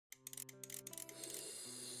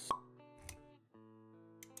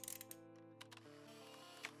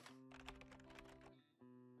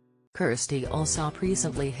Kirstie Allsopp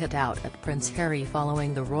recently hit out at Prince Harry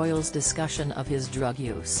following the royal's discussion of his drug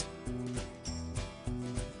use.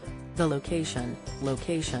 The location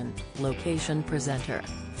presenter,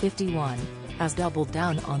 51, has doubled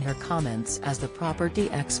down on her comments as the property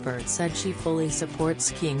expert said she fully supports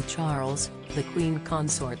King Charles, the Queen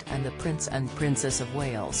Consort and the Prince and Princess of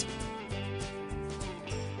Wales.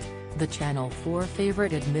 The Channel 4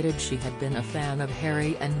 favourite admitted she had been a fan of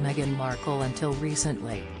Harry and Meghan Markle until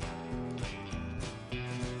recently.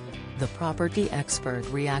 The property expert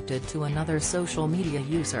reacted to another social media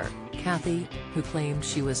user, Kathy, who claimed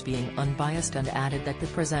she was being unbiased and added that the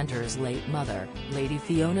presenter's late mother, Lady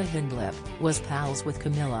Fiona Hindlip, was pals with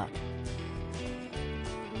Camilla.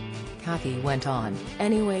 Kathy went on,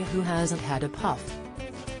 "Anyway, who hasn't had a puff?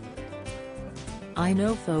 I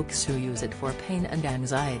know folks who use it for pain and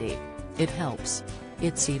anxiety. It helps.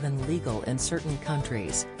 It's even legal in certain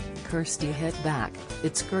countries." Kirstie hit back,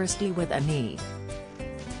 "It's Kirstie with an E.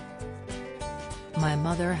 My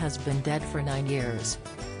mother has been dead for 9 years.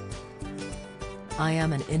 I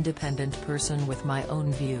am an independent person with my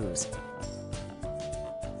own views.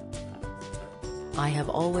 I have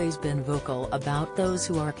always been vocal about those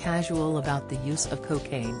who are casual about the use of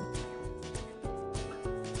cocaine."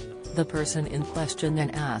 The person in question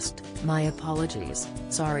then asked, "My apologies,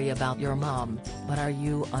 sorry about your mom, but are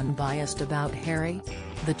you unbiased about Harry?"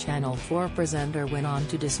 The Channel 4 presenter went on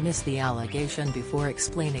to dismiss the allegation before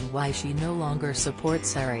explaining why she no longer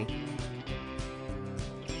supports Harry.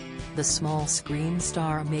 The small-screen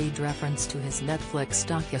star made reference to his Netflix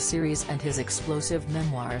docuseries and his explosive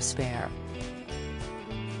memoir Spare.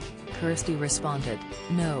 Kirstie responded,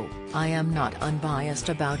 "No, I am not unbiased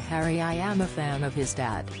about Harry. I am a fan of his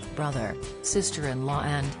dad, brother, sister-in-law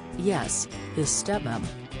and, yes, his stepmom.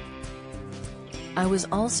 I was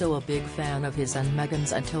also a big fan of his and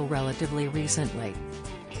Meghan's until relatively recently.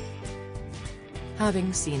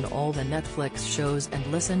 Having seen all the Netflix shows and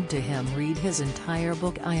listened to him read his entire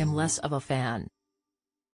book, I am less of a fan."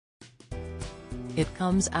 It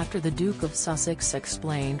comes after the Duke of Sussex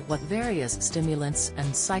explained what various stimulants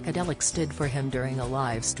and psychedelics did for him during a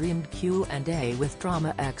live-streamed Q&A with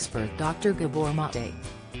drama expert Dr. Gabor Mate.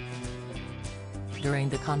 During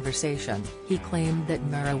the conversation, he claimed that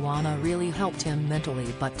marijuana really helped him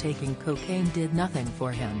mentally, but taking cocaine did nothing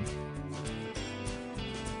for him.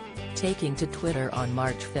 Taking to Twitter on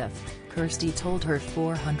March 5, Kirstie told her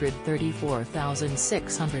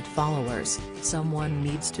 434,600 followers, "Someone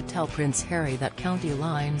needs to tell Prince Harry that county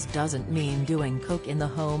lines doesn't mean doing coke in the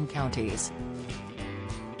home counties.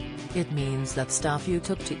 It means that stuff you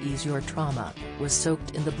took to ease your trauma, was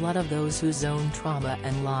soaked in the blood of those whose own trauma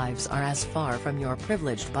and lives are as far from your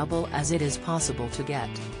privileged bubble as it is possible to get."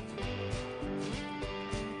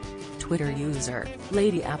 Twitter user,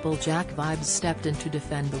 Lady Applejack Vibes stepped in to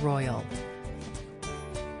defend the royal.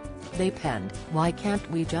 They penned, "Why can't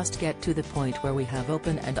we just get to the point where we have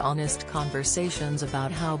open and honest conversations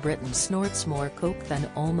about how Britain snorts more coke than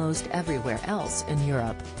almost everywhere else in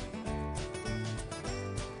Europe?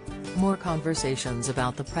 More conversations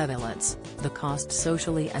about the prevalence, the cost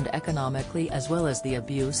socially and economically, as well as the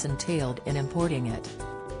abuse entailed in importing it."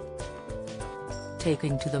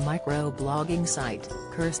 Taking to the micro-blogging site,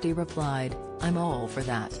 Kirstie replied, "I'm all for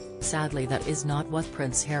that. Sadly, that is not what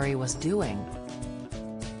Prince Harry was doing."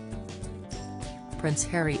 Prince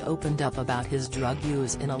Harry opened up about his drug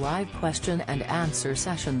use in a live question-and-answer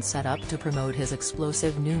session set up to promote his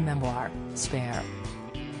explosive new memoir, Spare.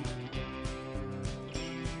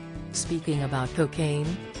 Speaking about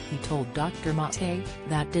cocaine, he told Dr. Mate,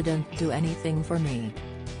 "That didn't do anything for me.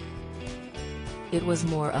 It was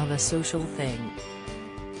more of a social thing."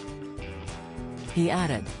 He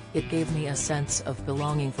added, "It gave me a sense of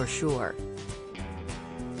belonging for sure.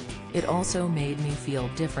 It also made me feel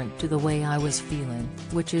different to the way I was feeling,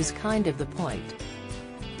 which is kind of the point."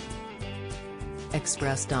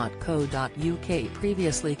 Express.co.uk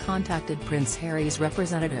previously contacted Prince Harry's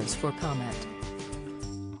representatives for comment.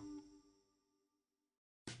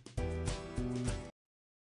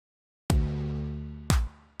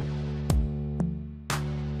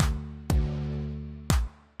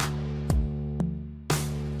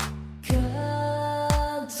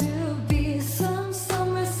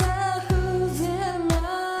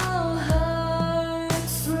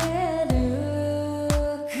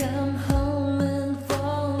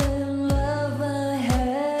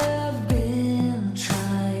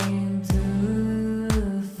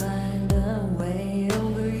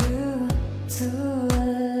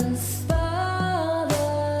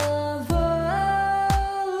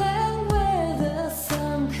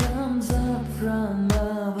 From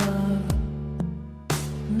above.